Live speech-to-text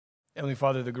Heavenly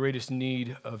Father, the greatest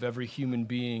need of every human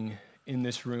being in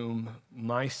this room,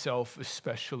 myself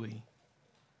especially,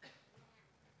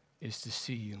 is to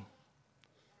see you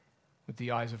with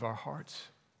the eyes of our hearts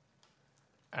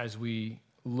as we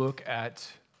look at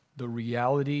the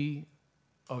reality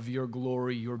of your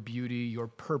glory, your beauty, your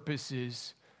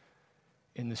purposes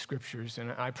in the Scriptures.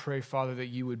 And I pray, Father, that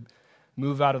you would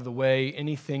move out of the way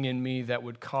anything in me that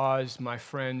would cause my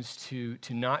friends to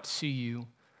not see you,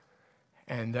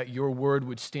 and that your word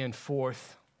would stand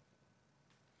forth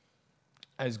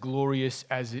as glorious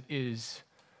as it is,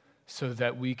 so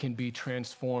that we can be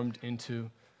transformed into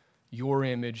your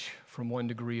image from one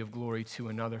degree of glory to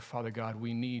another. Father God,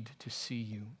 we need to see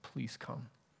you. Please come.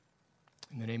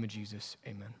 In the name of Jesus,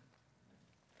 amen.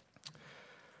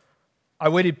 I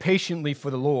waited patiently for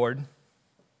the Lord.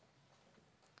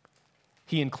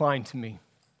 He inclined to me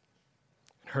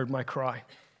and heard my cry.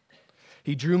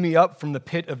 He drew me up from the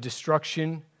pit of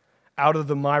destruction, out of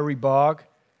the miry bog,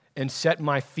 and set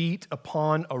my feet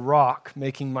upon a rock,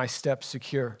 making my steps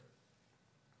secure.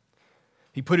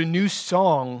 He put a new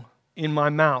song in my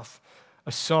mouth,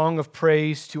 a song of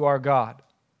praise to our God.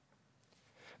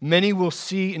 Many will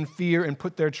see and fear and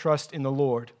put their trust in the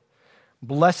Lord.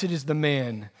 Blessed is the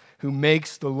man who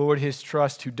makes the Lord his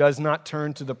trust, who does not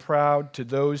turn to the proud, to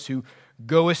those who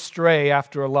go astray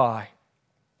after a lie.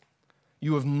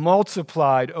 You have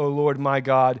multiplied, O Lord my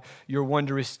God, your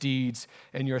wondrous deeds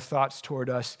and your thoughts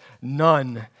toward us.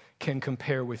 None can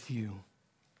compare with you.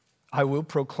 I will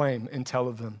proclaim and tell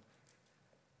of them.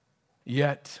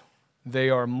 Yet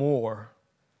they are more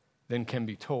than can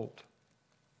be told.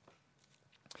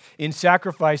 In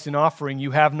sacrifice and offering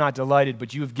you have not delighted,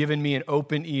 but you have given me an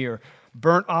open ear.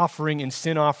 Burnt offering and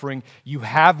sin offering you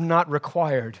have not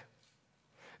required.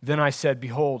 Then I said,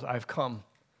 behold, I have come.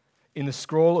 In the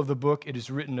scroll of the book it is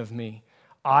written of me,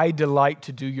 I delight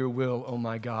to do your will, O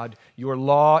my God. Your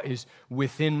law is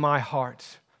within my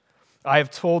heart. I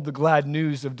have told the glad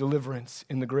news of deliverance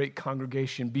in the great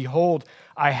congregation. Behold,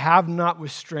 I have not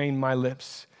restrained my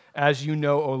lips, as you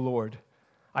know, O Lord.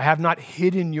 I have not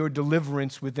hidden your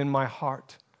deliverance within my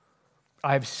heart.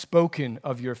 I have spoken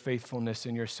of your faithfulness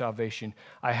and your salvation.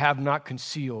 I have not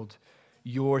concealed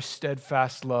your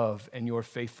steadfast love and your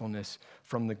faithfulness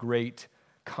from the great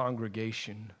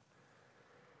congregation.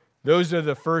 Those are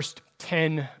the first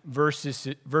 10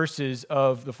 verses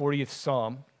of the 40th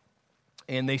Psalm,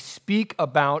 and they speak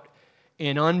about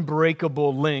an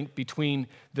unbreakable link between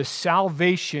the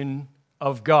salvation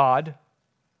of God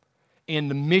and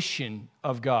the mission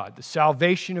of God. The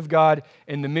salvation of God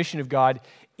and the mission of God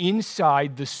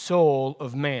inside the soul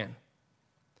of man.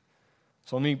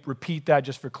 So let me repeat that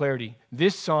just for clarity.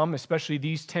 This psalm, especially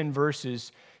these 10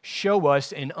 verses, show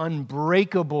us an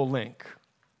unbreakable link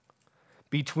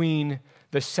between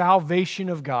the salvation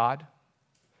of God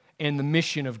and the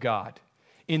mission of God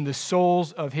in the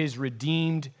souls of his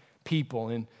redeemed people.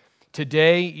 And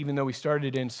today, even though we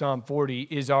started in Psalm 40,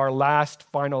 is our last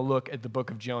final look at the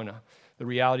book of Jonah, the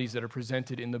realities that are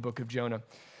presented in the book of Jonah.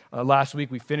 Last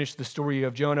week, we finished the story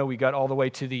of Jonah. We got all the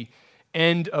way to the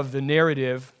end of the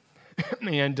narrative.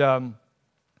 And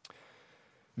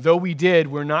though we did,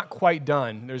 we're not quite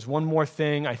done. There's one more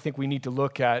thing I think we need to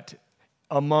look at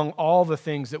among all the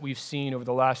things that we've seen over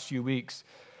the last few weeks.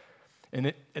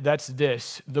 And that's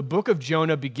this. The book of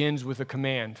Jonah begins with a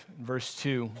command. Verse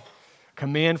 2,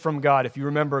 command from God. If you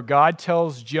remember, God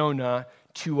tells Jonah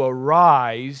to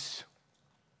arise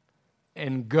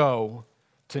and go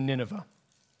to Nineveh.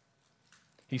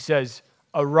 He says,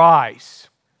 arise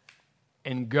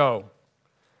and go.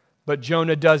 But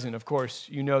Jonah doesn't, of course,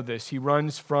 you know this. He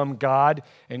runs from God,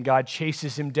 and God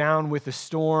chases him down with a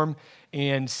storm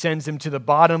and sends him to the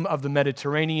bottom of the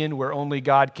Mediterranean, where only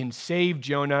God can save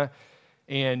Jonah.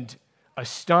 And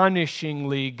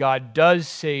astonishingly, God does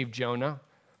save Jonah,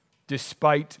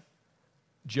 despite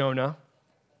Jonah.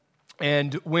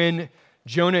 And when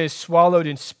Jonah is swallowed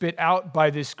and spit out by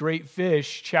this great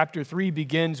fish, chapter 3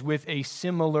 begins with a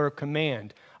similar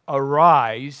command.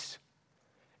 Arise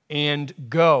and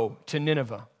go to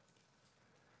Nineveh.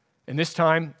 And this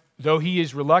time, though he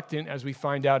is reluctant, as we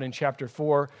find out in chapter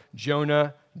 4,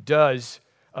 Jonah does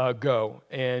go.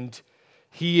 And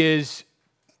he is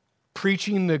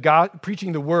preaching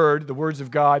the words of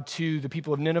God to the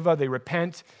people of Nineveh. They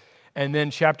repent. And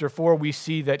then chapter 4, we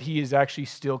see that he is actually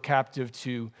still captive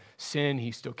to sin.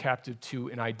 He's still captive to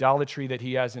an idolatry that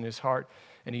he has in his heart.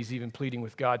 And he's even pleading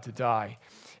with God to die.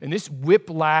 And this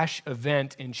whiplash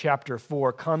event in chapter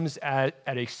 4 comes at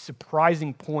a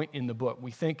surprising point in the book.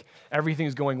 We think everything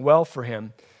is going well for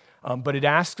him, but it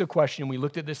asks a question. We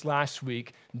looked at this last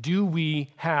week. Do we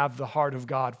have the heart of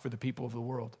God for the people of the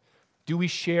world? Do we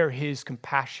share his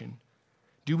compassion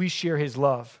Do we share his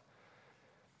love?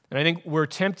 And I think we're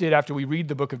tempted after we read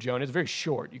the book of Jonah. It's very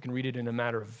short. You can read it in a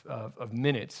matter of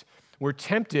minutes. We're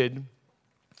tempted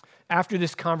after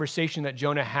this conversation that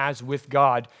Jonah has with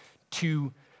God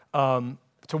to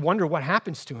wonder what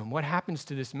happens to him. What happens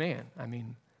to this man? I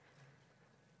mean,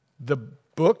 the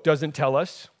book doesn't tell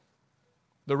us.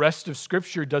 The rest of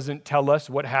Scripture doesn't tell us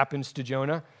what happens to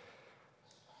Jonah.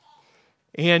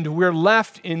 And we're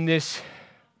left in this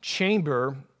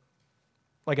chamber,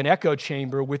 like an echo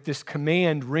chamber, with this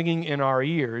command ringing in our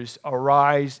ears,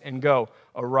 arise and go,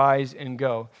 arise and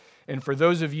go. And for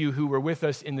those of you who were with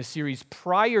us in the series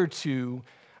prior to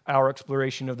our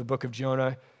exploration of the book of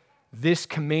Jonah, this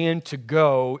command to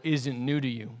go isn't new to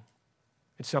you.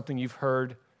 It's something you've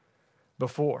heard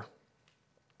before.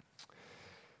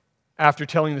 After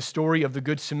telling the story of the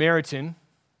Good Samaritan,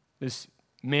 this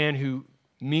man who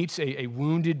meets a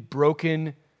wounded,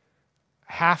 broken,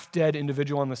 half-dead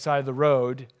individual on the side of the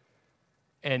road,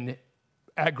 and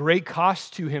at great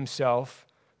cost to himself,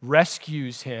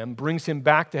 rescues him, brings him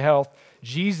back to health,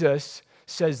 Jesus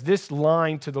says this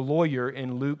line to the lawyer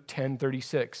in Luke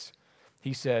 10:36.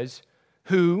 He says,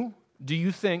 "Who do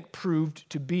you think proved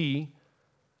to be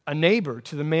a neighbor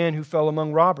to the man who fell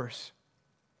among robbers?"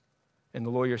 And the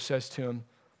lawyer says to him,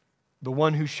 "The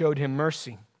one who showed him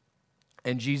mercy."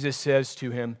 And Jesus says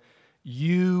to him,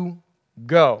 "You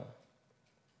go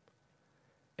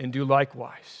and do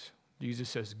likewise." Jesus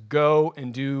says, "Go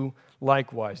and do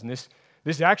likewise." And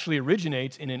this actually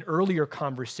originates in an earlier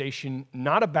conversation,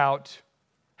 not about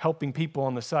helping people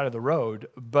on the side of the road,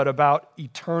 but about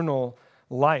eternal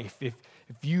life. If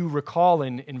you recall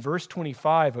in verse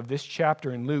 25 of this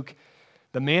chapter in Luke,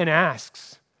 the man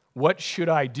asks, "What should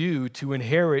I do to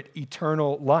inherit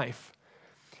eternal life?"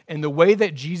 And the way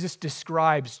that Jesus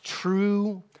describes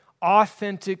true,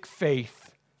 authentic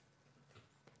faith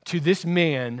to this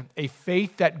man, a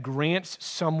faith that grants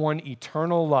someone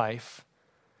eternal life,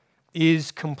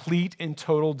 is complete and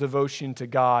total devotion to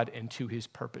God and to his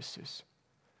purposes.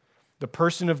 The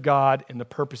person of God and the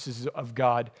purposes of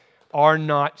God are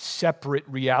not separate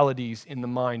realities in the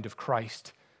mind of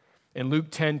Christ. And Luke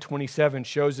 10:27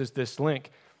 shows us this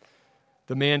link.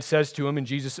 The man says to him, and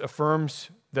Jesus affirms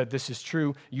that this is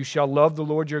true, "You shall love the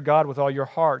Lord your God with all your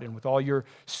heart and with all your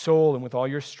soul and with all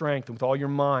your strength and with all your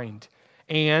mind,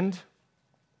 and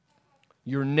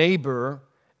your neighbor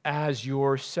as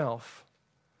yourself."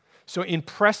 So in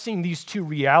pressing these two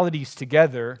realities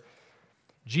together,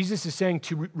 Jesus is saying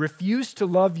to refuse to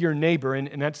love your neighbor,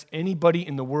 and that's anybody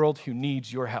in the world who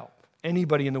needs your help.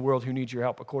 Anybody in the world who needs your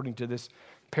help, according to this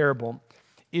parable,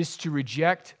 is to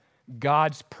reject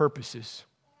God's purposes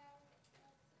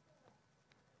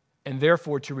and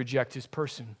therefore to reject his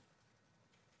person.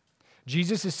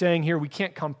 Jesus is saying here we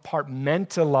can't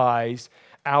compartmentalize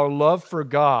our love for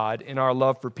God and our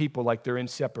love for people like they're in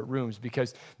separate rooms,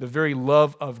 because the very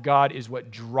love of God is what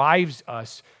drives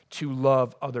us to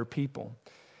love other people.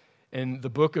 And the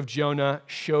book of Jonah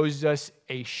shows us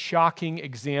a shocking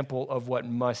example of what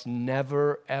must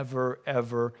never, ever,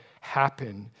 ever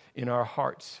happen in our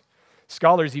hearts.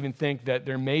 Scholars even think that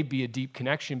there may be a deep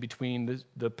connection between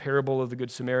the parable of the Good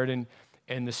Samaritan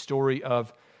and the story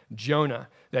of Jonah,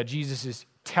 that Jesus is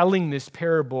telling this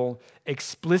parable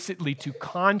explicitly to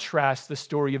contrast the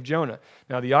story of Jonah.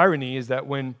 Now, the irony is that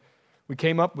when we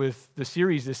came up with the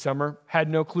series this summer, had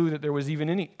no clue that there was even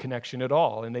any connection at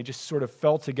all, and they just sort of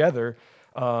fell together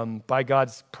by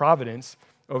God's providence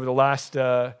over the last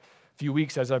few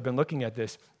weeks as I've been looking at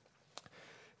this.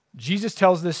 Jesus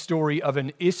tells this story of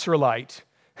an Israelite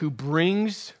who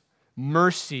brings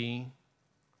mercy,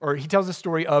 or he tells the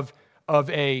story of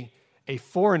a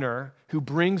foreigner who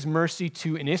brings mercy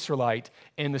to an Israelite,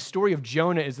 and the story of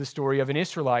Jonah is the story of an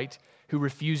Israelite who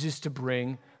refuses to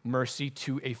bring mercy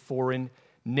to a foreign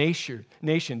nation.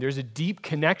 There's a deep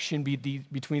connection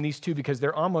between these two because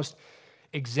they're almost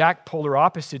exact polar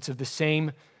opposites of the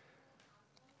same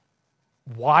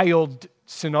wild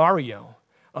scenario.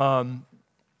 And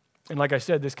like I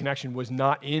said, this connection was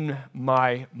not in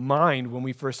my mind when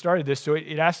we first started this, so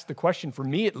it asked the question, for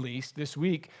me at least, this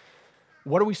week,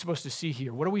 what are we supposed to see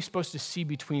here? What are we supposed to see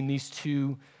between these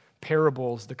two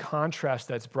parables, the contrast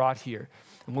that's brought here?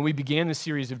 And when we began the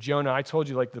series of Jonah, I told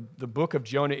you like the book of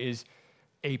Jonah is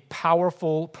a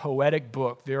powerful, poetic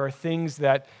book. There are things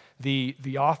that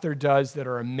the author does that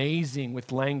are amazing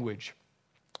with language.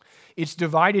 It's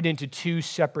divided into two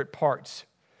separate parts.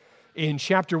 In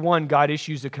chapter 1, God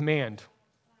issues a command,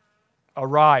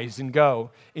 arise and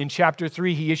go. In chapter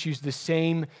 3, he issues the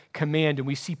same command, and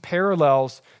we see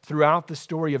parallels throughout the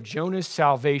story of Jonah's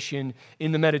salvation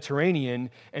in the Mediterranean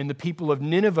and the people of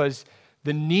Nineveh's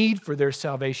the need for their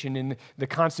salvation and the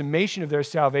consummation of their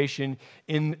salvation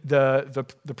in the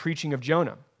preaching of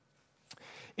Jonah.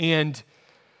 And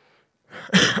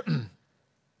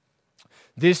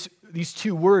these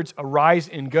two words, arise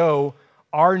and go,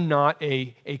 are not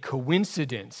a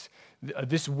coincidence.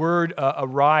 This word,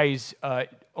 arise,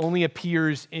 only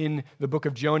appears in the book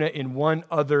of Jonah in one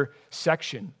other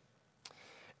section.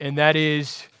 And that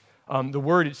is, the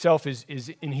word itself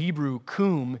is in Hebrew,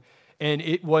 kum, and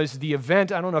it was the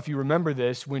event, I don't know if you remember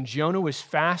this, when Jonah was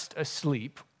fast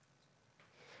asleep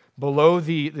below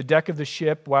the deck of the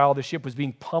ship while the ship was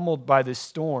being pummeled by this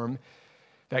storm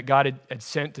that God had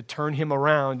sent to turn him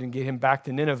around and get him back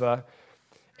to Nineveh.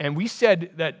 And we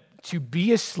said that to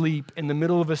be asleep in the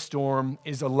middle of a storm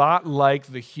is a lot like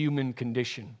the human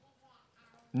condition,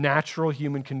 natural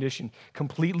human condition,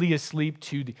 completely asleep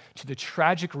to the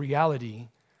tragic reality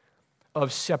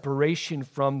of separation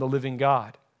from the living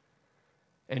God.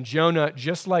 And Jonah,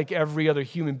 just like every other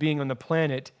human being on the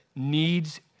planet,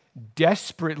 needs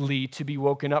desperately to be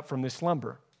woken up from this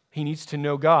slumber. He needs to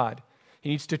know God. He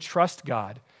needs to trust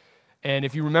God. And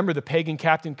if you remember, the pagan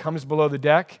captain comes below the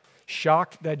deck,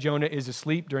 shocked that Jonah is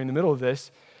asleep during the middle of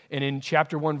this. And in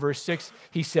chapter 1, verse 6,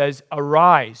 he says,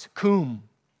 arise, kum,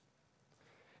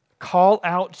 call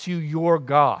out to your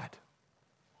God.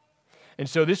 And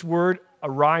so this word,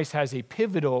 arise, has a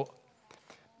pivotal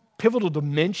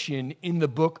dimension in the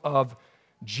book of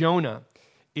Jonah.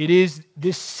 It is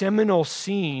this seminal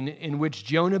scene in which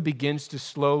Jonah begins to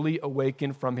slowly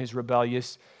awaken from his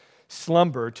rebellious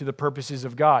slumber to the purposes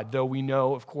of God, though we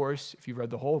know, of course, if you've read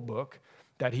the whole book,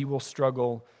 that he will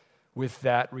struggle with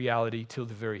that reality till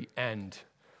the very end.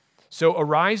 So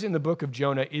arise in the book of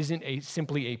Jonah isn't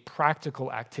simply a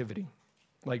practical activity,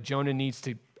 like Jonah needs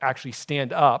to actually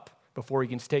stand up before he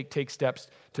can take steps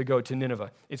to go to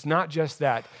Nineveh. It's not just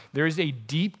that. There is a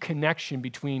deep connection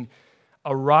between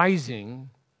arising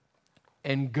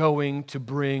and going to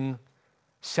bring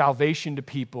salvation to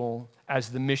people as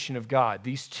the mission of God.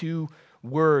 These two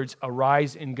words,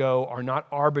 arise and go, are not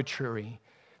arbitrary.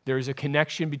 There is a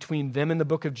connection between them in the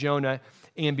book of Jonah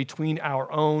and between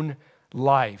our own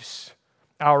lives,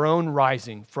 our own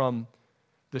rising from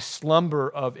the slumber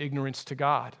of ignorance to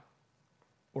God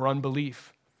or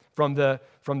unbelief, from the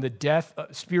death,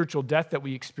 spiritual death that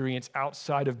we experience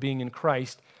outside of being in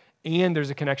Christ. And there's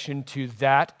a connection to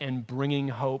that and bringing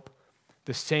hope,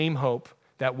 the same hope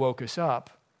that woke us up,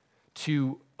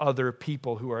 to other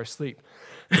people who are asleep.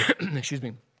 Excuse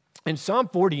me. And Psalm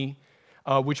 40,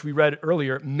 which we read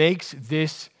earlier, makes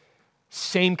this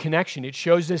same connection. It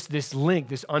shows us this link,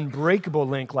 this unbreakable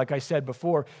link, like I said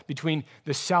before, between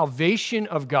the salvation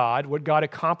of God, what God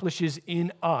accomplishes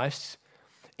in us,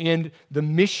 and the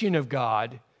mission of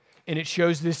God, and it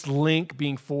shows this link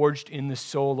being forged in the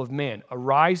soul of man.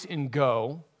 Arise and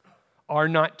go are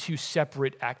not two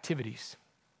separate activities.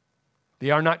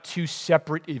 They are not two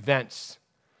separate events.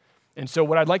 And so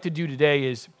what I'd like to do today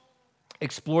is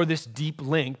explore this deep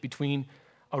link between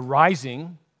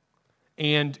arising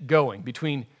and going,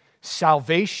 between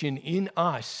salvation in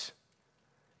us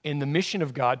and the mission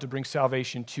of God to bring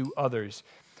salvation to others.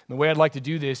 And the way I'd like to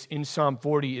do this in Psalm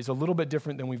 40 is a little bit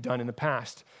different than we've done in the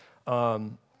past.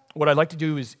 What I'd like to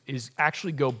do is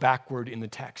actually go backward in the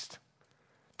text,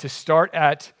 to start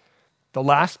at the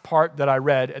last part that I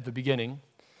read at the beginning,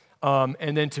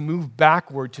 and then to move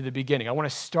backward to the beginning. I want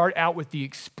to start out with the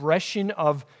expression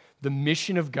of the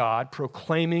mission of God,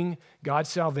 proclaiming God's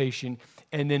salvation,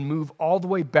 and then move all the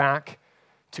way back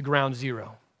to ground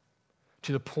zero,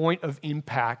 to the point of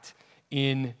impact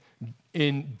in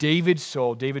David's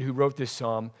soul, David who wrote this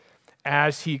psalm,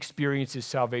 as he experiences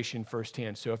salvation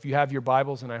firsthand. So if you have your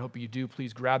Bibles, and I hope you do,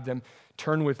 please grab them.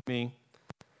 Turn with me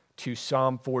to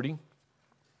Psalm 40.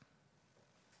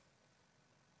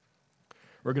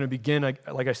 We're going to begin,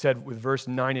 like I said, with verse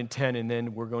 9 and 10, and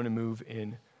then we're going to move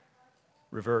in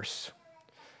reverse.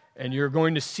 And you're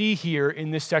going to see here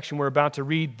in this section we're about to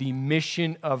read the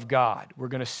mission of God. We're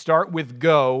going to start with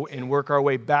go and work our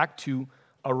way back to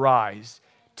arise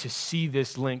to see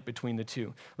this link between the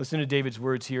two. Listen to David's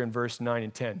words here in verse 9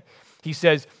 and 10. He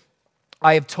says,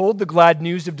 I have told the glad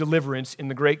news of deliverance in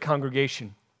the great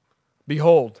congregation.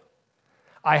 Behold,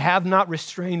 I have not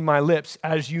restrained my lips.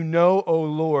 As you know, O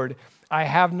Lord, I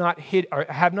have not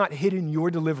hidden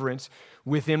your deliverance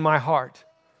within my heart.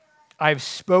 I have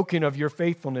spoken of your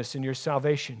faithfulness and your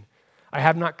salvation. I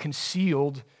have not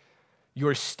concealed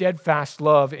your steadfast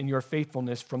love and your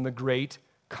faithfulness from the great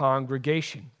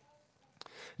congregation.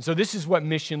 And so this is what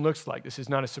mission looks like. This is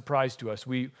not a surprise to us.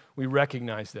 We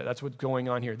recognize that. That's what's going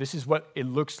on here. This is what it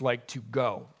looks like to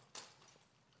go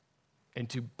and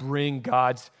to bring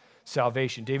God's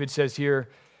salvation. David says here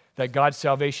that God's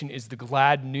salvation is the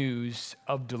glad news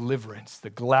of deliverance,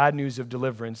 the glad news of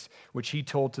deliverance, which he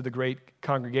told to the great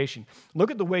congregation.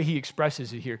 Look at the way he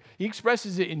expresses it here. He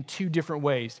expresses it in two different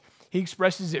ways. He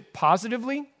expresses it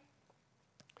positively,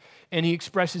 and he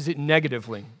expresses it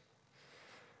negatively.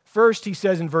 First, he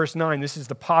says in verse 9, this is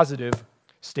the positive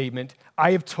statement,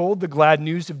 I have told the glad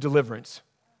news of deliverance.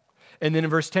 And then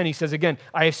in verse 10, he says again,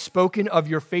 I have spoken of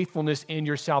your faithfulness and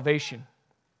your salvation.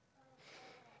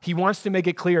 He wants to make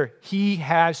it clear, he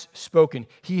has spoken.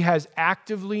 He has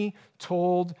actively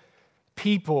told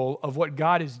people of what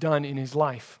God has done in his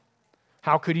life.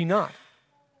 How could he not?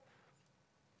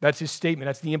 That's his statement.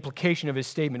 That's the implication of his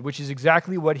statement, which is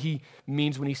exactly what he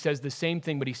means when he says the same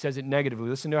thing, but he says it negatively.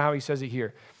 Listen to how he says it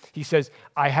here. He says,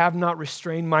 I have not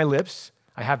restrained my lips.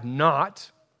 I have not.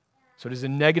 So it is a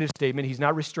negative statement. He's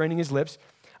not restraining his lips.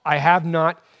 I have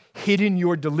not hidden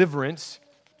your deliverance.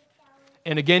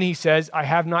 And again, he says, I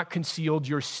have not concealed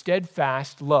your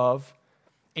steadfast love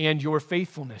and your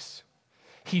faithfulness.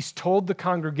 He's told the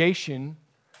congregation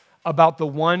about the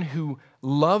one who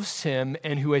loves him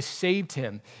and who has saved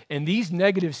him. And these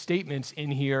negative statements in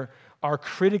here are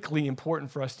critically important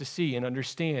for us to see and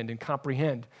understand and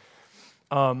comprehend.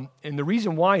 And the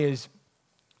reason why is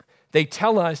they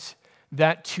tell us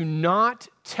that to not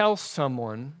tell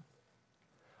someone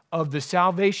of the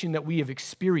salvation that we have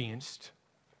experienced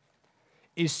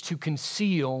is to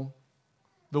conceal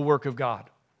the work of God.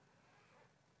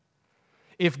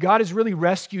 If God has really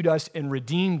rescued us and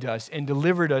redeemed us and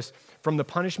delivered us from the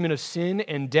punishment of sin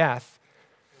and death,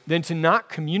 then to not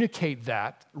communicate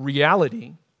that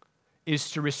reality is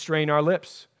to restrain our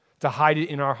lips, to hide it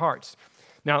in our hearts.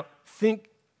 Now, think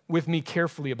with me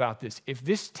carefully about this. If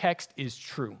this text is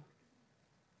true,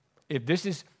 if this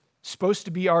is supposed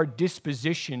to be our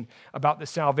disposition about the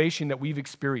salvation that we've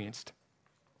experienced,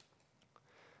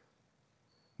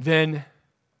 then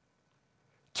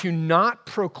to not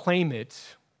proclaim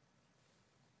it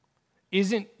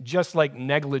isn't just like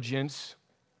negligence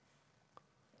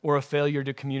or a failure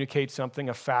to communicate something,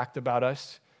 a fact about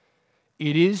us.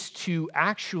 It is to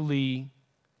actually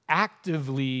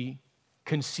actively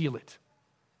conceal it.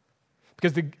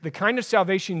 Because the kind of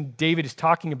salvation David is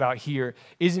talking about here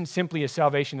isn't simply a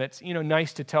salvation that's,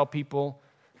 nice to tell people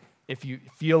if you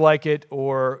feel like it,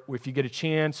 or if you get a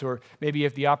chance, or maybe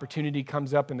if the opportunity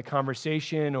comes up in the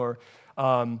conversation, or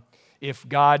if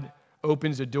God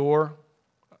opens a door.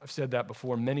 I've said that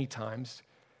before many times.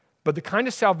 But the kind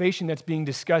of salvation that's being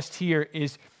discussed here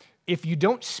is if you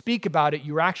don't speak about it,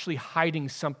 you're actually hiding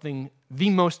something, the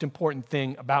most important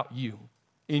thing about you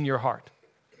in your heart.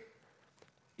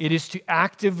 It is to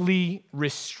actively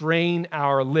restrain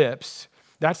our lips.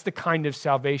 That's the kind of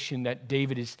salvation that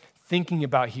David is thinking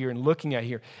about here and looking at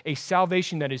here. A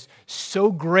salvation that is so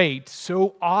great,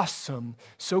 so awesome,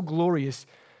 so glorious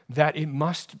that it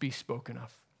must be spoken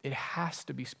of. It has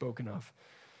to be spoken of.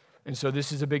 And so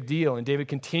this is a big deal. And David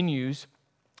continues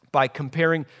by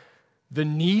comparing the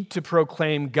need to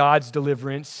proclaim God's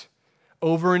deliverance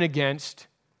over and against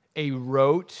a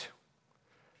rote,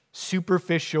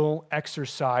 superficial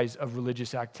exercise of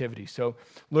religious activity. So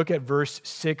look at verse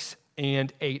 6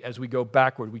 and 8 as we go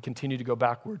backward. We continue to go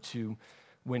backward to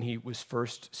when he was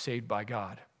first saved by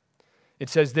God. It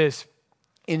says this,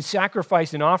 in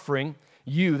sacrifice and offering,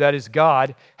 you, that is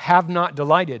God, have not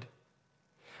delighted,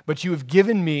 but you have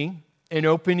given me an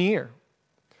open ear.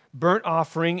 Burnt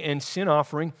offering and sin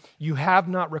offering you have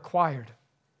not required.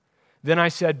 Then I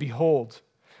said, behold,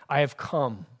 I have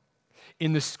come.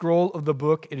 In the scroll of the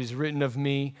book it is written of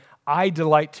me, I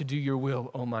delight to do your will,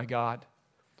 O my God.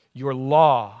 Your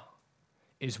law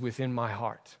is within my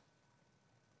heart.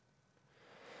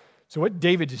 So what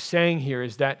David is saying here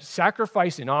is that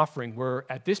sacrifice and offering were,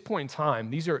 at this point in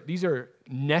time, these are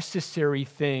necessary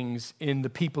things in the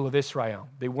people of Israel.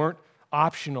 They weren't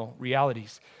optional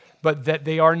realities, but that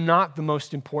they are not the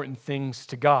most important things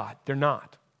to God. They're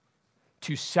not.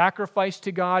 To sacrifice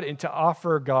to God and to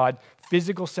offer God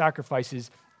physical sacrifices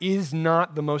is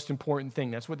not the most important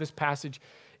thing. That's what this passage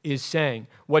is saying.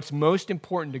 What's most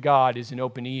important to God is an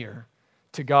open ear.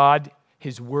 To God,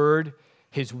 His word,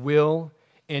 His will,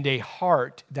 and a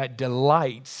heart that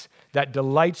delights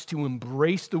to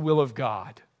embrace the will of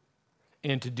God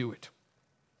and to do it.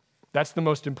 That's the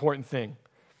most important thing.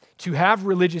 To have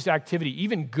religious activity,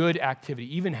 even good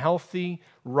activity, even healthy,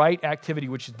 right activity,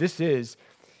 which this is,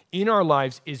 in our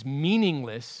lives is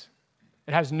meaningless.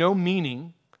 It has no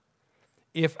meaning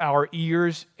if our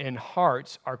ears and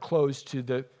hearts are closed to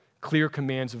the clear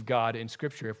commands of God in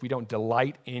Scripture, if we don't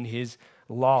delight in His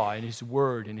law and His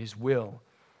word and His will.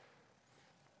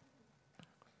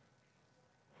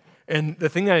 And the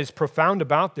thing that is profound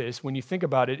about this, when you think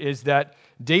about it, is that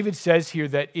David says here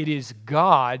that it is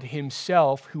God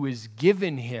himself who has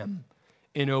given him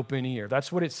an open ear.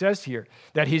 That's what it says here,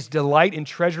 that his delight in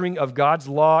treasuring of God's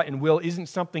law and will isn't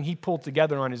something he pulled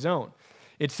together on his own.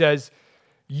 It says,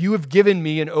 you have given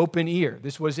me an open ear.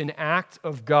 This was an act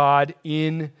of God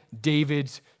in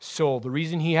David's soul. The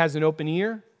reason he has an open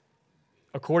ear,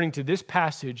 according to this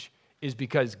passage, is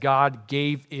because God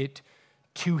gave it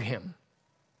to him,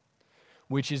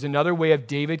 which is another way of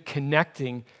David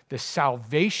connecting the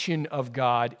salvation of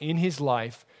God in his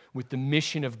life with the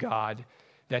mission of God,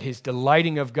 that his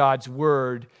delighting of God's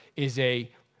word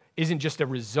isn't just a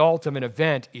result of an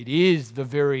event, it is the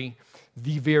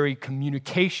very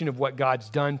communication of what God's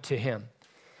done to him.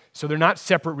 So they're not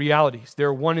separate realities.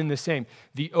 They're one and the same.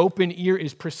 The open ear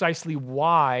is precisely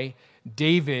why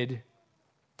David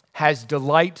has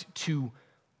delight to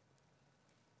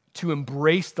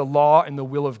embrace the law and the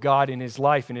will of God in his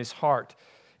life, in his heart.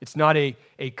 It's not a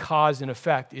cause and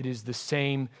effect. It is the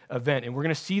same event. And we're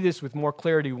going to see this with more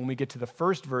clarity when we get to the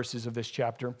first verses of this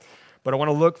chapter. But I want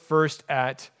to look first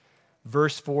at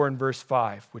verse 4 and verse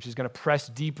 5, which is going to press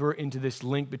deeper into this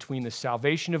link between the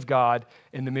salvation of God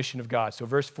and the mission of God. So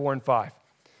verse 4 and 5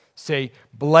 say,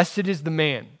 "Blessed is the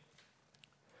man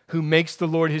who makes the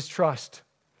Lord his trust,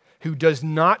 who does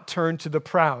not turn to the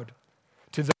proud,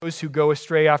 to those who go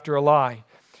astray after a lie.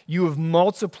 You have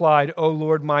multiplied, O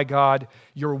Lord my God,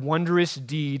 your wondrous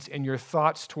deeds and your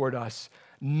thoughts toward us.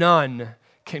 None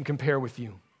can compare with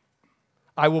you.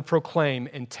 I will proclaim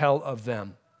and tell of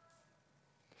them,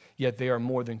 yet they are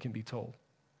more than can be told."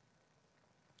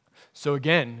 So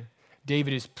again,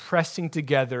 David is pressing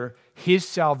together his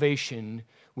salvation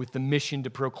with the mission to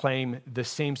proclaim the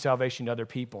same salvation to other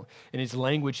people. And his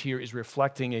language here is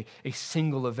reflecting a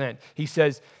single event. He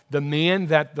says, the man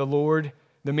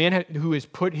who has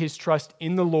put his trust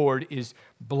in the Lord is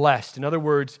blessed. In other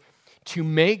words, to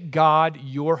make God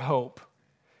your hope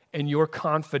and your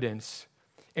confidence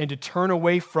and to turn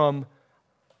away from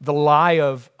the lie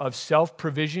of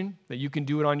self-provision, that you can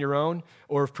do it on your own,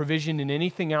 or of provision in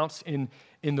anything else in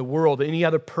the world, any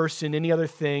other person, any other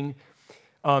thing,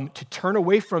 to turn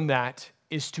away from that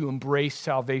is to embrace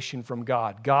salvation from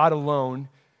God. God alone,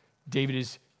 David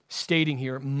is stating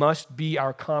here, must be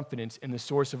our confidence and the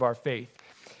source of our faith.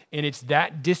 And it's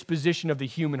that disposition of the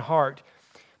human heart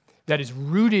that is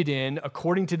rooted in,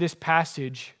 according to this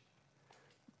passage,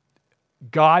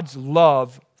 God's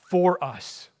love for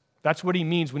us. That's what he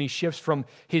means when he shifts from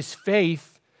his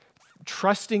faith,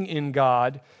 trusting in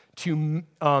God, to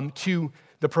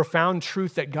the profound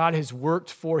truth that God has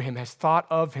worked for him, has thought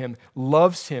of him,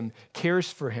 loves him,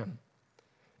 cares for him,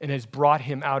 and has brought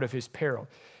him out of his peril.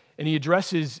 And he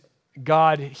addresses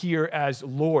God here as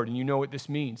Lord, and you know what this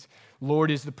means. Lord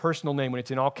is the personal name, when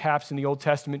it's in all caps in the Old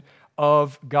Testament,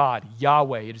 of God,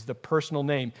 Yahweh. It is the personal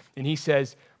name. And he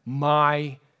says,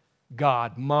 my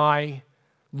God,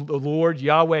 the Lord,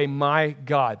 Yahweh, my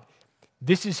God.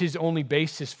 This is his only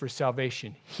basis for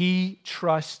salvation. He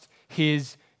trusts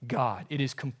his God. It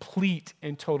is complete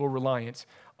and total reliance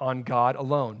on God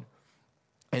alone.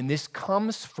 And this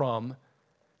comes from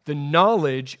the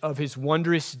knowledge of his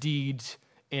wondrous deeds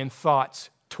and thoughts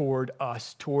toward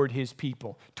us, toward his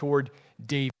people, toward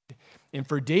David. And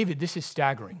for David, this is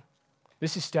staggering.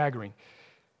 This is staggering.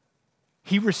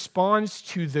 He responds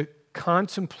to the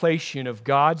contemplation of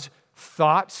God's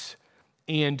thoughts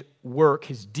and work,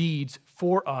 his deeds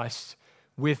for us,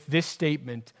 with this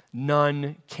statement,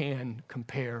 none can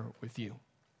compare with you.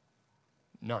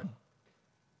 None.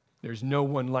 There's no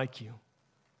one like you.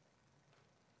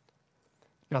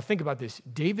 Now think about this.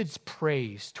 David's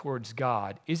praise towards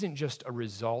God isn't just a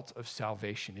result of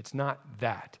salvation. It's not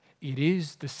that. It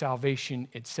is the salvation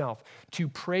itself. To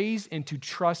praise and to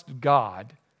trust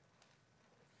God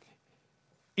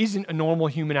isn't a normal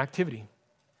human activity.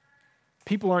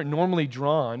 People aren't normally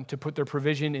drawn to put their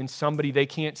provision in somebody they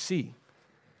can't see.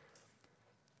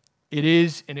 It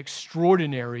is an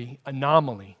extraordinary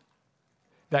anomaly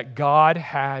that God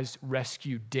has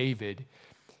rescued David,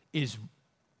 is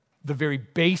the very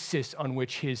basis on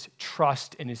which his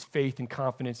trust and his faith and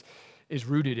confidence is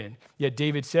rooted in. Yet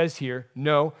David says here,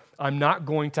 no, I'm not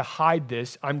going to hide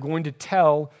this. I'm going to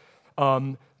tell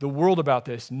the world about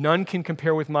this. None can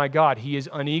compare with my God. He is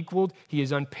unequaled. He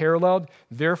is unparalleled.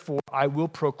 Therefore, I will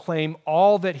proclaim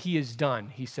all that he has done,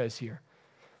 he says here.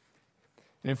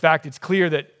 And in fact, it's clear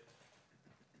that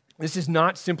this is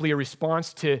not simply a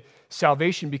response to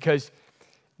salvation, because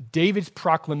David's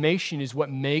proclamation is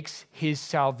what makes his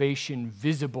salvation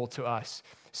visible to us.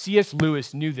 C.S.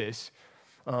 Lewis knew this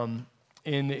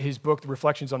in his book, The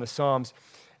Reflections on the Psalms.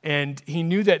 And he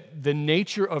knew that the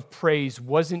nature of praise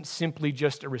wasn't simply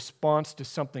just a response to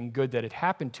something good that had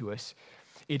happened to us.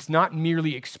 It's not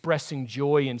merely expressing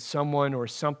joy in someone or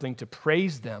something to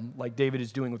praise them, like David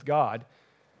is doing with God,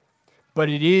 but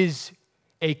it is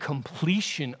a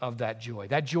completion of that joy.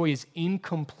 That joy is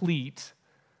incomplete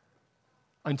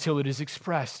until it is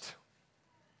expressed.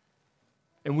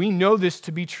 And we know this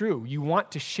to be true. You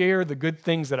want to share the good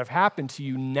things that have happened to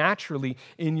you naturally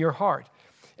in your heart.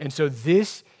 And so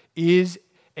this is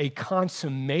a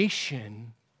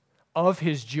consummation of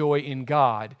his joy in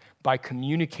God by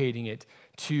communicating it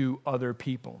to other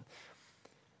people.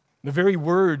 The very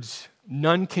words,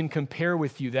 "none can compare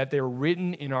with you," that they're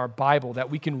written in our Bible, that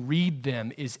we can read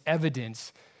them, is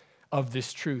evidence of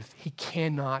this truth. He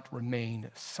cannot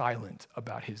remain silent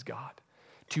about his God.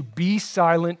 To be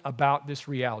silent about this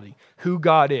reality, who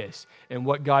God is and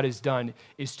what God has done,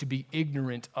 is to be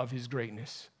ignorant of his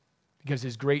greatness, because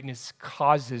his greatness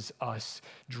causes us,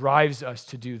 drives us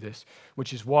to do this,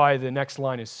 which is why the next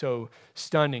line is so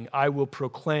stunning. "I will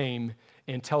proclaim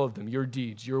and tell of them, your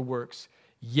deeds, your works,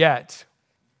 yet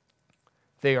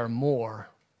they are more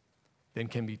than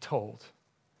can be told."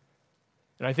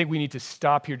 And I think we need to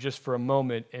stop here just for a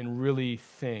moment and really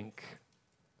think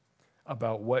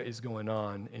about what is going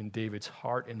on in David's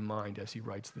heart and mind as he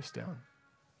writes this down.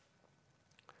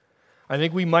 I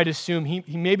think we might assume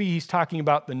maybe he's talking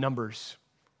about the numbers.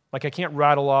 Like, I can't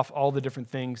rattle off all the different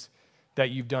things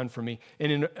that you've done for me.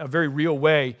 And in a very real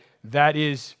way, that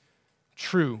is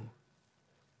true.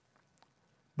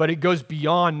 But it goes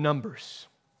beyond numbers.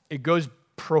 It goes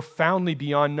profoundly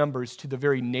beyond numbers to the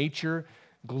very nature,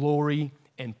 glory,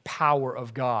 and power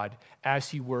of God as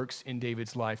he works in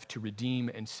David's life to redeem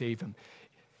and save him.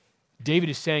 David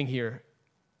is saying here,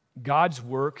 God's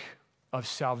work of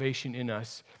salvation in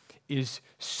us is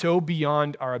so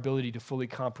beyond our ability to fully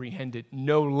comprehend it,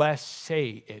 no less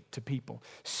say it to people,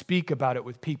 speak about it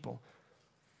with people.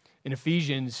 In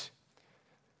Ephesians,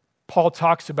 Paul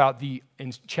talks about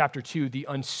in chapter 2, the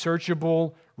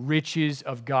unsearchable riches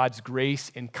of God's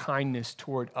grace and kindness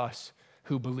toward us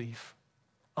who believe.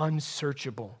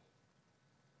 Unsearchable.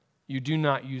 You do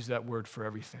not use that word for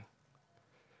everything.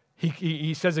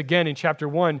 He says again in chapter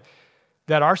 1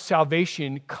 that our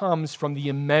salvation comes from the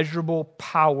immeasurable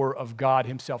power of God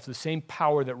himself. The same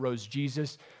power that rose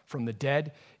Jesus from the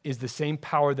dead is the same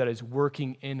power that is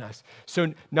working in us.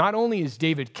 So not only is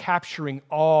David capturing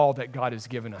all that God has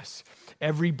given us,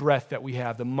 every breath that we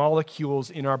have, the molecules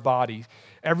in our bodies,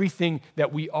 everything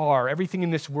that we are, everything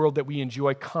in this world that we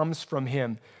enjoy comes from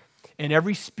him. And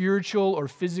every spiritual or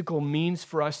physical means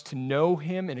for us to know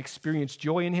him and experience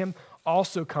joy in him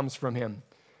also comes from him.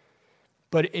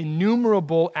 But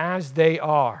innumerable as they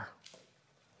are,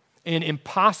 and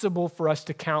impossible for us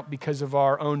to count because of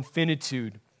our own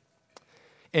finitude,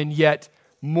 and yet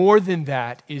more than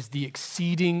that is the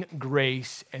exceeding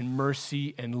grace and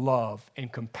mercy and love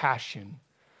and compassion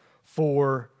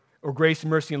grace and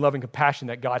mercy and love and compassion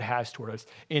that God has toward us,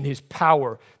 and his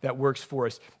power that works for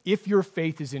us. If your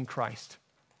faith is in Christ,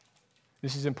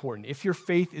 this is important. If your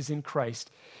faith is in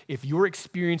Christ, if you're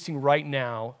experiencing right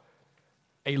now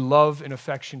a love and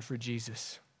affection for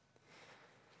Jesus,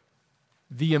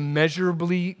 the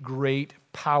immeasurably great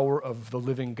power of the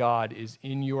living God is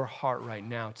in your heart right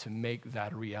now to make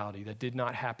that a reality. That did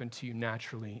not happen to you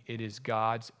naturally. It is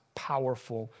God's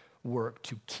powerful work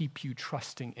to keep you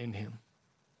trusting in him.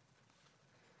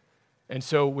 And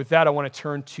so with that, I want to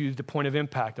turn to the point of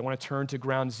impact. I want to turn to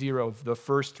ground zero, the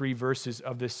first 3 verses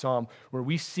of this psalm, where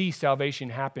we see salvation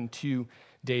happen to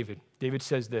David. David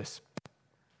says this: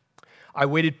 "I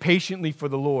waited patiently for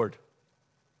the Lord.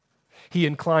 He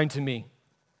inclined to me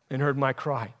and heard my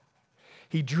cry.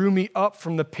 He drew me up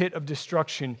from the pit of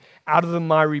destruction, out of the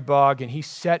miry bog, and he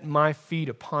set my feet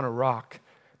upon a rock,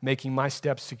 making my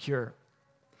steps secure.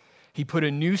 He put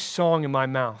a new song in my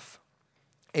mouth,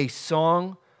 a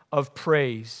song of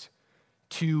praise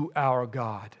to our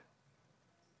God."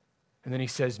 And then he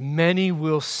says, "Many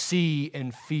will see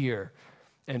and fear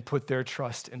and put their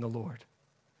trust in the Lord."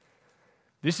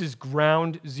 This is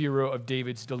ground zero of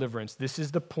David's deliverance. This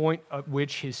is the point at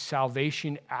which his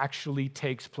salvation actually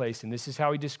takes place, and this is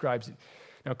how he describes it.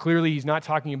 Now, clearly, he's not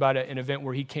talking about an event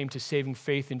where he came to saving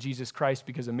faith in Jesus Christ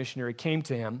because a missionary came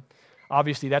to him.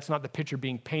 Obviously, that's not the picture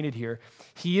being painted here.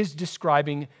 He is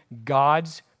describing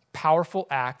God's powerful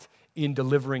act in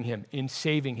delivering him, in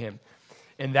saving him.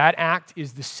 And that act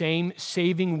is the same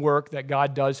saving work that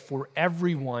God does for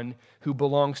everyone who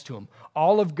belongs to him.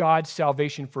 All of God's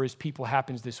salvation for his people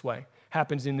happens this way,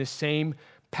 happens in this same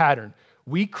pattern.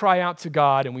 We cry out to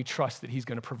God and we trust that he's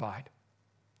going to provide.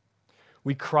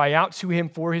 We cry out to him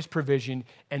for his provision,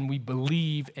 and we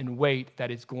believe and wait that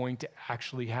it's going to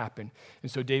actually happen. And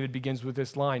so David begins with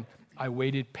this line, I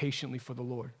waited patiently for the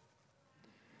Lord.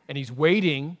 And he's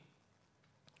waiting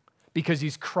because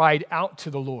he's cried out to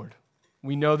the Lord.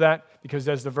 We know that because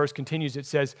as the verse continues, it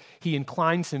says, he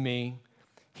inclined to me,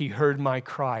 he heard my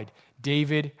cry.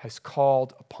 David has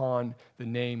called upon the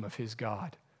name of his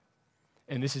God.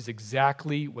 And this is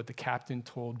exactly what the captain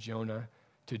told Jonah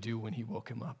to do when he woke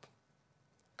him up.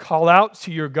 Call out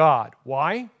to your God.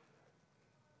 Why?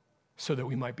 So that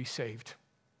we might be saved.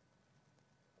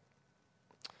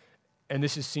 And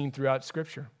this is seen throughout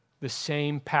Scripture. The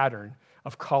same pattern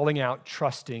of calling out,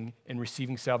 trusting, and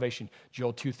receiving salvation.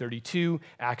 Joel 2:32,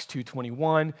 Acts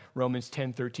 2:21, Romans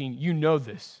 10:13. You know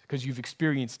this because you've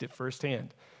experienced it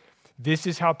firsthand. This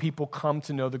is how people come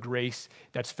to know the grace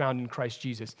that's found in Christ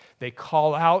Jesus. They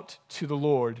call out to the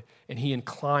Lord, and he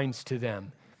inclines to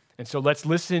them. And so let's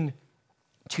listen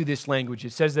to this language.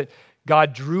 It says that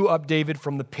God drew up David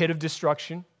from the pit of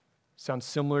destruction. Sounds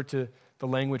similar to the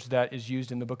language that is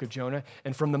used in the book of Jonah.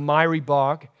 And from the miry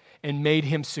bog, and made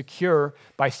him secure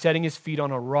by setting his feet on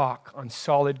a rock, on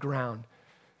solid ground.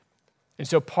 And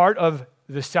so part of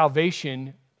the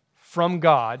salvation from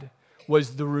God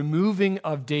was the removing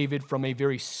of David from a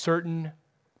very certain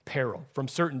peril, from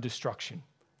certain destruction.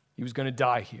 He was going to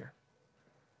die here.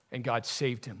 And God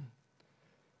saved him.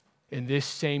 And this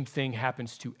same thing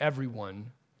happens to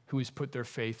everyone who has put their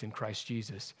faith in Christ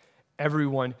Jesus.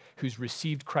 Everyone who's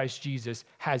received Christ Jesus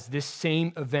has this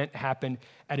same event happen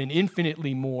at an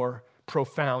infinitely more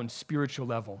profound spiritual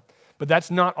level. But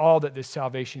that's not all that this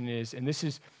salvation is. And this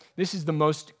is the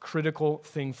most critical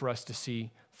thing for us to see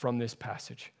from this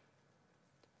passage.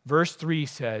 Verse 3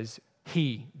 says,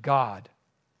 he, God,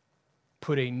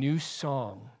 put a new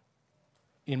song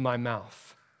in my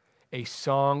mouth, a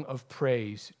song of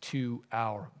praise to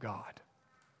our God.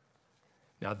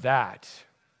 Now that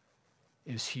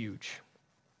is huge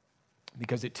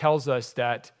because it tells us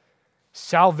that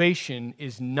salvation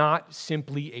is not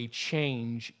simply a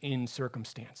change in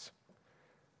circumstance.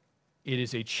 It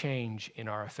is a change in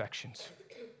our affections.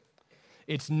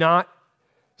 It's not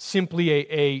simply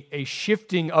a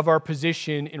shifting of our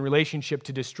position in relationship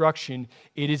to destruction.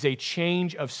 It is a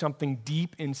change of something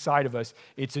deep inside of us.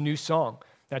 It's a new song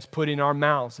that's put in our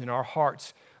mouths, in our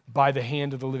hearts, by the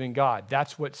hand of the living God.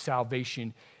 That's what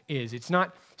salvation is. It's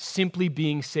not simply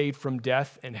being saved from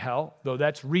death and hell, though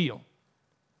that's real.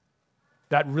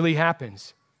 That really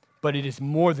happens. But it is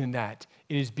more than that.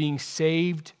 It is being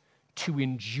saved to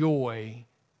enjoy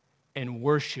and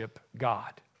worship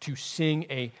God, to sing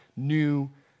a new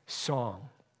song.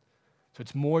 So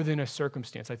it's more than a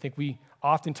circumstance. I think we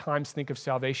oftentimes think of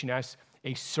salvation as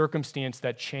a circumstance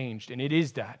that changed, and it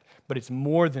is that, but it's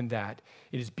more than that.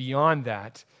 It is beyond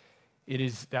that. It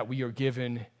is that we are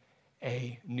given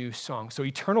a new song. So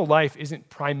eternal life isn't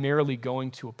primarily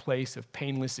going to a place of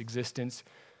painless existence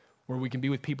where we can be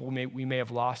with people we may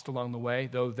have lost along the way,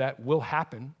 though that will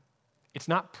happen. It's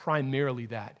not primarily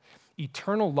that.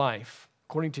 Eternal life,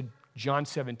 according to John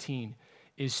 17,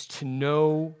 is to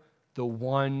know the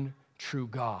one true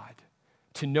God,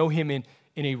 to know him in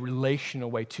a relational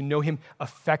way, to know him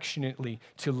affectionately,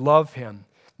 to love him.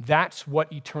 That's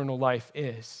what eternal life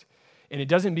is. And it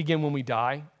doesn't begin when we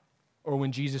die or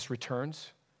when Jesus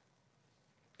returns.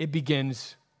 It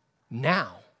begins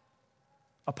now.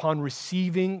 Upon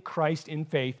receiving Christ in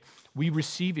faith, we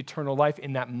receive eternal life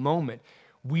in that moment.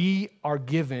 We are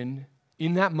given,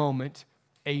 in that moment,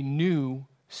 a new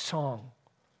song.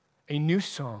 A new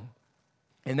song.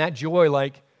 And that joy,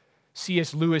 like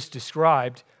C.S. Lewis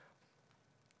described,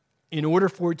 in order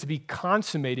for it to be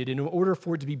consummated, in order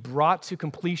for it to be brought to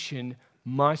completion,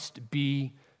 must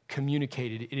be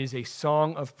communicated. It is a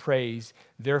song of praise,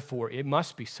 therefore it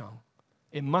must be sung.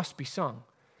 It must be sung.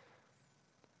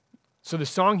 So the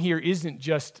song here isn't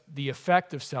just the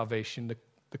effect of salvation.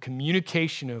 The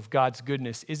communication of God's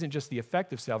goodness isn't just the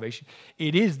effect of salvation.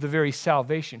 It is the very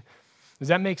salvation. Does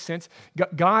that make sense?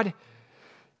 God,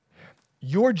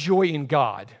 your joy in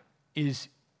God is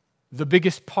the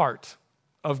biggest part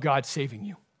of God saving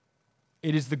you.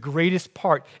 It is the greatest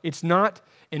part. It's not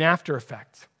an after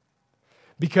effect.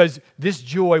 Because this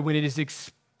joy, when it is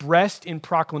expressed in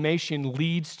proclamation,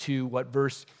 leads to what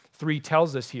verse 3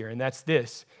 tells us here, and that's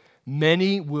this.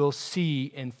 Many will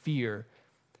see and fear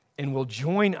and will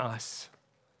join us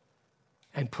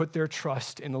and put their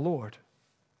trust in the Lord.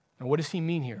 Now, what does he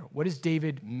mean here? What does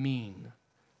David mean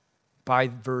by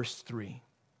verse 3?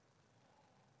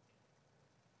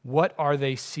 What are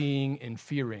they seeing and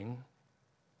fearing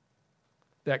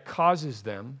that causes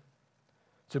them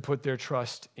to put their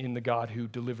trust in the God who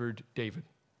delivered David?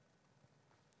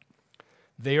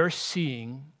 They are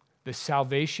seeing the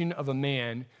salvation of a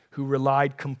man who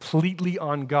relied completely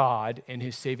on God and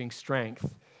his saving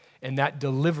strength. And that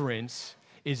deliverance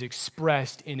is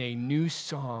expressed in a new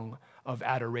song of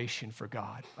adoration for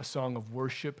God, a song of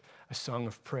worship, a song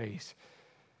of praise.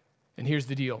 And here's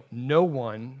the deal. No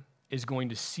one is going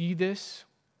to see this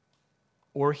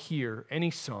or hear any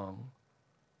song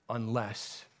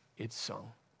unless it's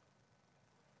sung.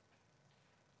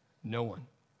 No one.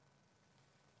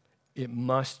 It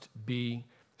must be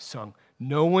sung.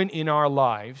 No one in our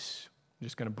lives, I'm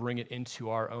just going to bring it into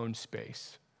our own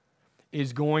space,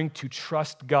 is going to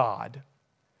trust God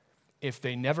if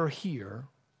they never hear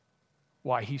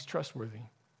why he's trustworthy.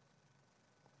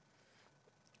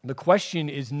 The question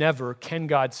is never, can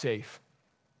God save?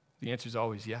 The answer is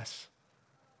always yes.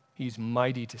 He's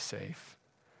mighty to save.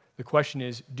 The question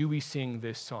is, do we sing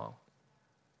this song?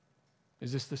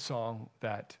 Is this the song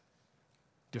that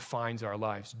defines our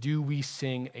lives? Do we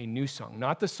sing a new song?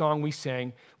 Not the song we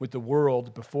sang with the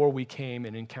world before we came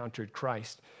and encountered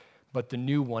Christ, but the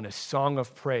new one, a song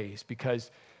of praise.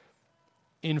 Because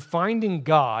in finding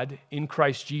God in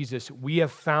Christ Jesus, we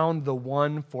have found the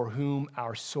one for whom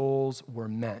our souls were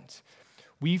meant.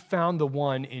 We found the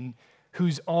one in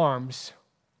whose arms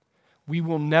we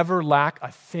will never lack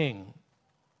a thing.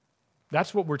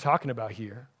 That's what we're talking about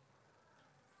here.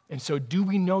 And so, do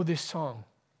we know this song?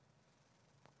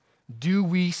 Do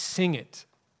we sing it?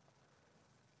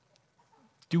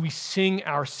 Do we sing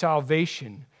our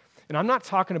salvation? And I'm not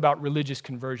talking about religious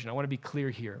conversion. I want to be clear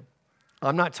here.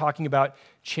 I'm not talking about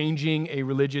changing a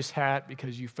religious hat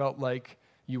because you felt like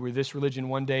you were this religion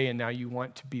one day and now you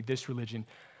want to be this religion.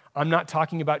 I'm not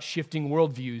talking about shifting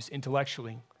worldviews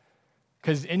intellectually,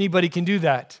 because anybody can do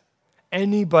that.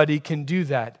 Anybody can do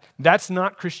that. That's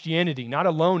not Christianity, not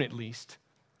alone at least.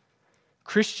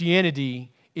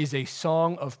 Christianity is a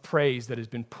song of praise that has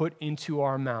been put into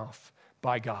our mouth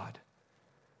by God.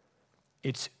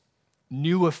 It's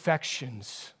new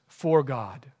affections for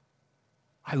God.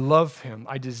 I love him.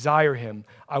 I desire him.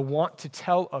 I want to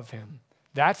tell of him.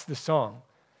 That's the song.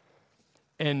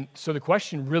 And so the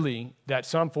question really that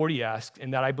Psalm 40 asks,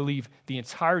 and that I believe the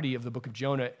entirety of the book of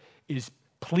Jonah is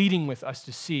pleading with us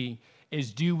to see,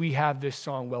 is do we have this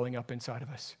song welling up inside of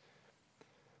us?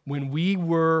 When we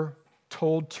were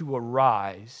told to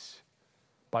arise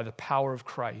by the power of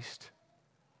Christ,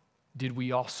 did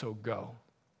we also go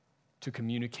to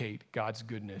communicate God's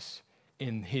goodness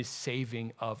in his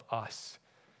saving of us?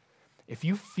 If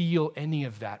you feel any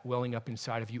of that welling up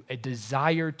inside of you, a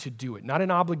desire to do it, not an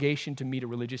obligation to meet a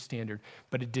religious standard,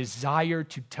 but a desire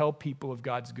to tell people of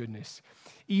God's goodness,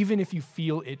 even if you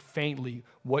feel it faintly,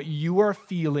 what you are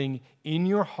feeling in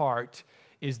your heart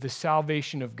is the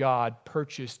salvation of God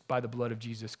purchased by the blood of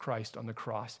Jesus Christ on the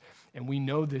cross. And we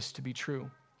know this to be true.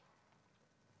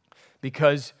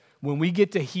 Because when we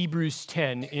get to Hebrews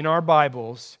 10 in our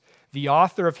Bibles, the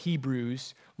author of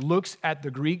Hebrews looks at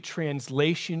the Greek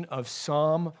translation of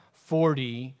Psalm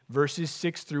 40, verses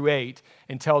 6 through 8,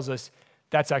 and tells us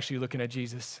that's actually looking at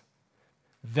Jesus.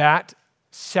 That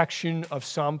section of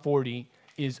Psalm 40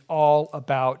 is all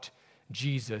about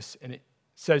Jesus. And it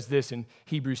says this in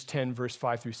Hebrews 10, verse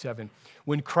 5 through 7.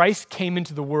 When Christ came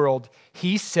into the world,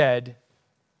 he said,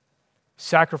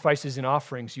 "Sacrifices and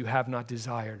offerings you have not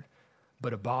desired,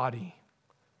 but a body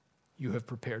you have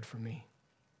prepared for me.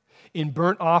 In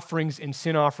burnt offerings and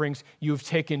sin offerings you have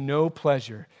taken no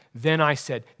pleasure."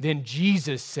 Then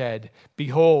Jesus said,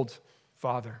 "Behold,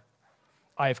 Father,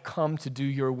 I have come to do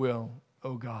your will,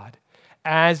 O God,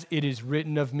 as it is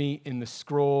written of me in the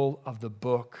scroll of the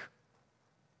book."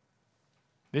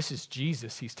 This is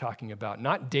Jesus he's talking about,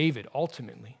 not David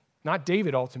ultimately. Not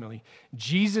David ultimately.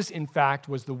 Jesus, in fact,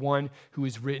 was the one who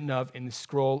is written of in the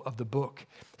scroll of the book.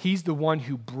 He's the one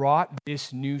who brought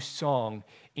this new song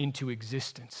into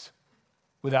existence.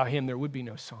 Without him, there would be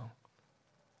no song.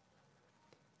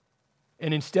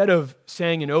 And instead of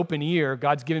saying an open ear,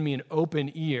 God's given me an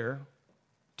open ear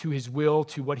to his will,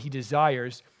 to what he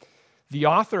desires, the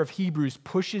author of Hebrews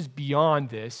pushes beyond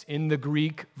this in the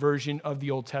Greek version of the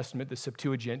Old Testament, the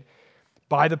Septuagint,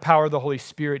 by the power of the Holy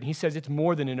Spirit. And he says it's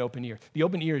more than an open ear. The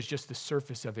open ear is just the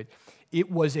surface of it.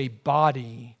 It was a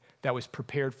body that was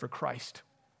prepared for Christ.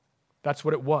 That's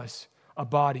what it was, a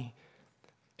body.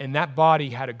 And that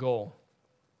body had a goal.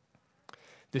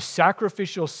 The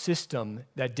sacrificial system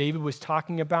that David was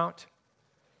talking about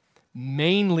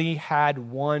mainly had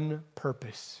one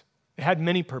purpose. It had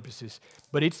many purposes,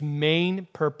 but its main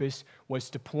purpose was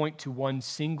to point to one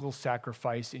single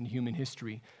sacrifice in human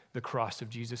history, the cross of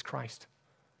Jesus Christ.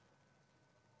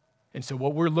 And so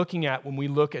what we're looking at when we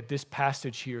look at this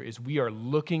passage here is we are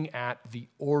looking at the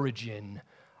origin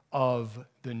of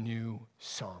the new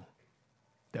song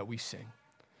that we sing.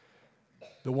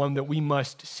 The one that we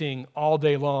must sing all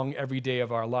day long, every day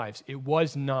of our lives. It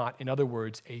was not, in other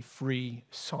words, a free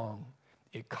song.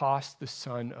 It cost the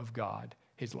Son of God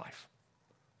his life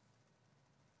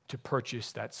to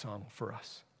purchase that song for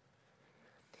us.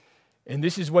 And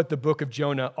this is what the book of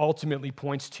Jonah ultimately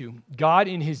points to. God,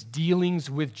 in his dealings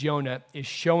with Jonah, is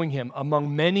showing him,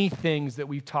 among many things that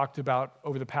we've talked about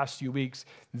over the past few weeks,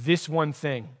 this one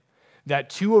thing, that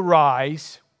to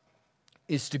arise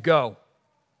is to go.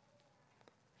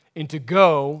 And to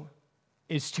go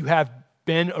is to have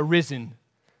been arisen.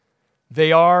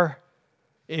 They are,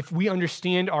 if we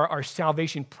understand our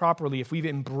salvation properly, if we've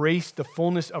embraced the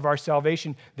fullness of our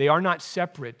salvation, they are not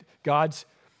separate. God's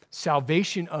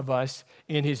salvation of us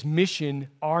and his mission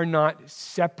are not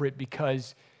separate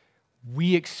because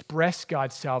we express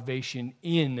God's salvation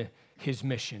in his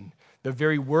mission. The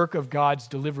very work of God's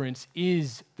deliverance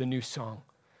is the new song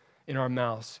in our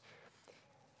mouths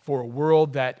for a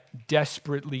world that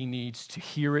desperately needs to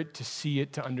hear it, to see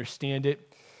it, to understand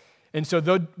it. And so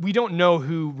though we don't know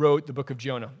who wrote the book of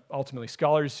Jonah, ultimately,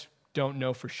 scholars don't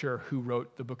know for sure who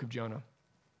wrote the book of Jonah.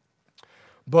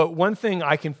 But one thing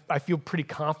I feel pretty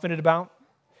confident about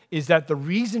is that the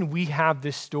reason we have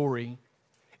this story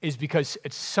is because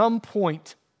at some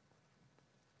point,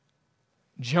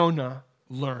 Jonah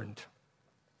learned.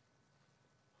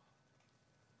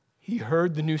 He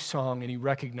heard the new song and he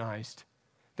recognized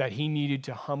that he needed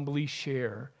to humbly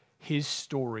share his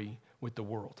story with the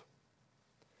world.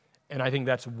 And I think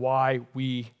that's why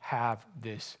we have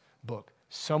this book.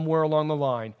 Somewhere along the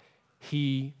line,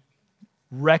 he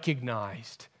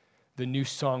recognized the new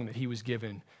song that he was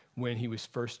given when he was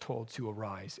first told to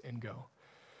arise and go.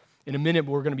 In a minute,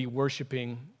 we're going to be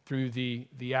worshiping through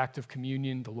the act of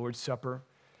communion, the Lord's Supper.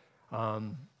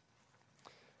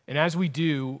 And as we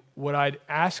do, what I'd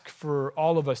ask for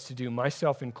all of us to do,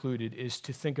 myself included, is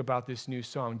to think about this new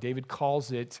song. David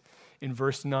calls it, in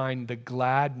verse 9, the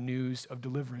glad news of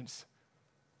deliverance.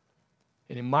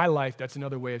 And in my life, that's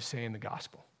another way of saying the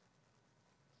gospel.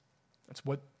 That's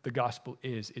what the gospel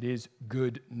is. It is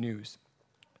good news.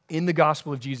 In the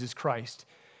gospel of Jesus Christ,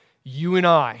 you and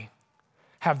I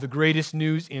have the greatest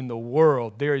news in the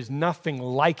world. There is nothing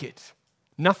like it.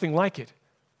 Nothing like it.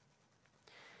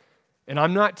 And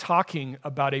I'm not talking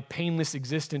about a painless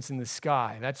existence in the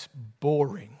sky. That's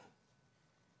boring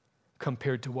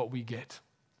compared to what we get.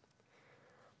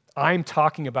 I'm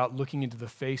talking about looking into the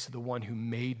face of the one who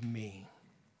made me,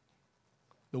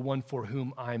 the one for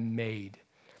whom I'm made,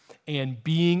 and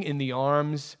being in the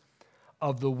arms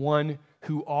of the one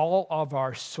who all of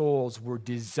our souls were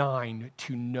designed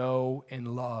to know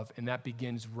and love. And that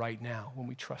begins right now when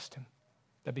we trust him.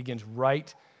 That begins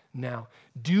right now.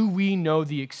 Do we know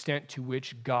the extent to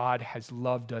which God has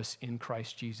loved us in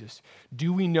Christ Jesus?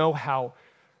 Do we know how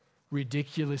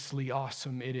ridiculously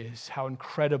awesome it is, how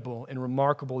incredible and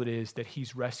remarkable it is that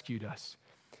he's rescued us?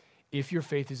 If your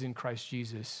faith is in Christ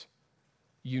Jesus,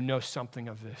 you know something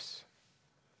of this.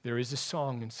 There is a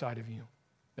song inside of you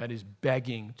that is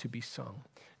begging to be sung.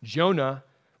 Jonah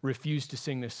refused to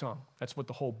sing this song. That's what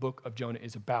the whole book of Jonah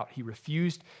is about. He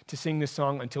refused to sing this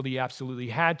song until he absolutely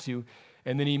had to,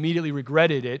 and then he immediately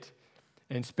regretted it,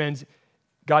 and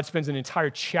God spends an entire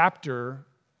chapter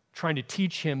trying to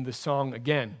teach him the song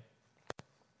again.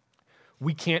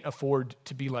 We can't afford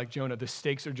to be like Jonah. The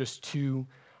stakes are just too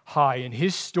high, and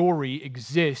his story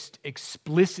exists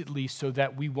explicitly so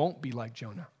that we won't be like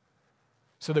Jonah,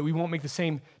 so that we won't make the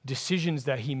same decisions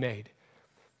that he made.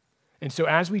 And so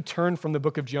as we turn from the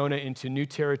book of Jonah into new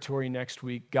territory next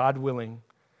week, God willing,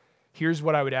 here's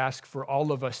what I would ask for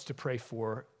all of us to pray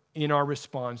for in our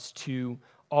response to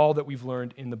all that we've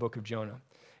learned in the book of Jonah.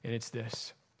 And it's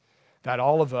this, that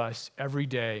all of us every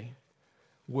day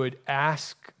would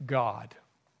ask God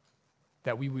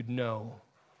that we would know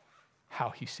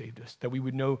how he saved us, that we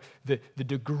would know the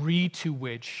degree to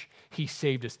which he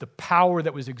saved us, the power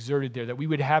that was exerted there, that we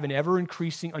would have an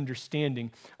ever-increasing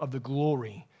understanding of the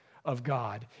glory of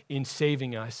God in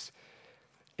saving us,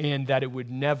 and that it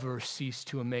would never cease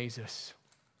to amaze us.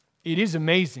 It is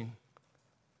amazing,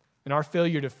 and our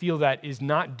failure to feel that is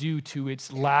not due to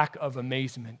its lack of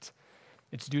amazement.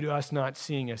 It's due to us not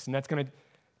seeing us, and that's going to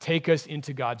take us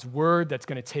into God's word, that's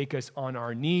going to take us on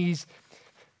our knees.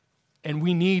 And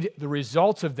we need the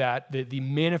results of that, the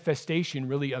manifestation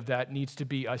really of that needs to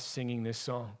be us singing this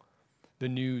song. The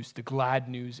news, the glad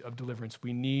news of deliverance.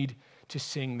 We need to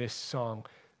sing this song.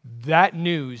 That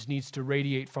news needs to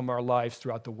radiate from our lives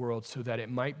throughout the world so that it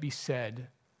might be said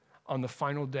on the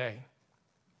final day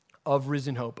of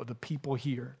risen hope of the people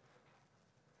here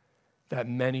that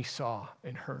many saw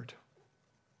and heard.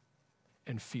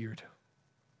 and feared.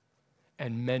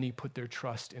 And many put their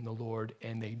trust in the Lord,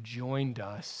 and they joined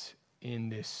us in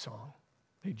this song.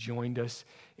 They joined us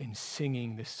in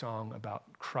singing this song about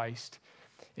Christ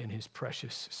and his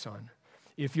precious Son.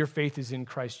 If your faith is in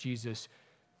Christ Jesus,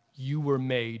 you were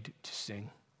made to sing.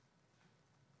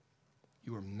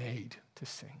 You were made to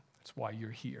sing. That's why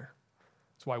you're here.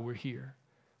 That's why we're here.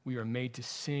 We are made to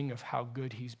sing of how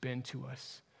good he's been to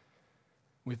us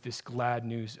with this glad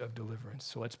news of deliverance.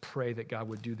 So let's pray that God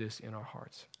would do this in our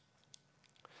hearts.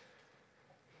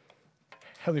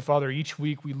 Heavenly Father, each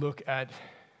week we look at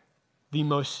the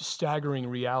most staggering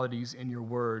realities in your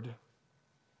word.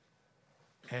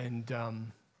 And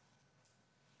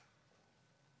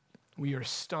we are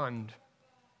stunned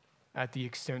at the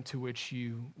extent to which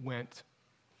you went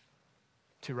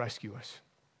to rescue us.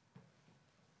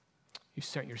 You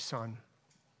sent your Son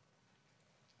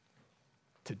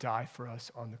to die for us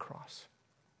on the cross.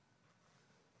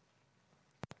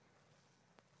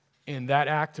 And that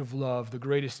act of love, the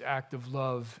greatest act of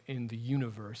love in the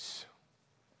universe,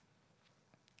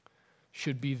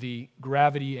 should be the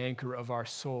gravity anchor of our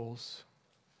souls.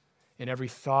 In every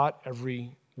thought,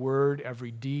 every word,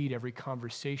 every deed, every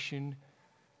conversation,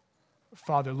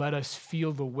 Father, let us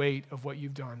feel the weight of what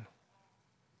you've done.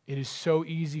 It is so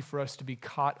easy for us to be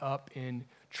caught up in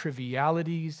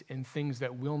trivialities and things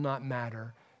that will not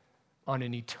matter on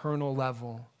an eternal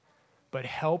level. But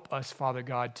help us, Father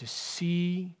God, to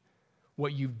see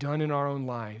what you've done in our own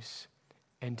lives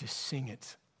and to sing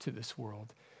it to this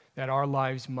world, that our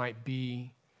lives might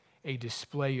be a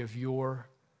display of your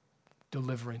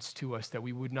deliverance to us, that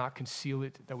we would not conceal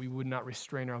it, that we would not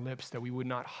restrain our lips, that we would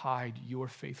not hide your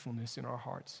faithfulness in our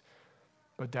hearts,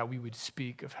 but that we would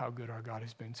speak of how good our God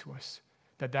has been to us,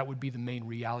 that would be the main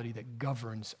reality that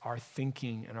governs our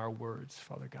thinking and our words,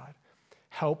 Father God.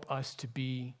 Help us to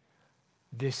be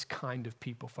this kind of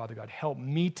people, Father God. Help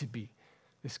me to be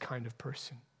this kind of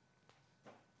person.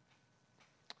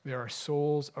 There are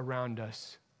souls around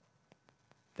us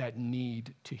that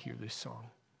need to hear this song.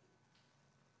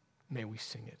 May we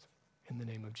sing it in the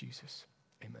name of Jesus.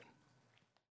 Amen.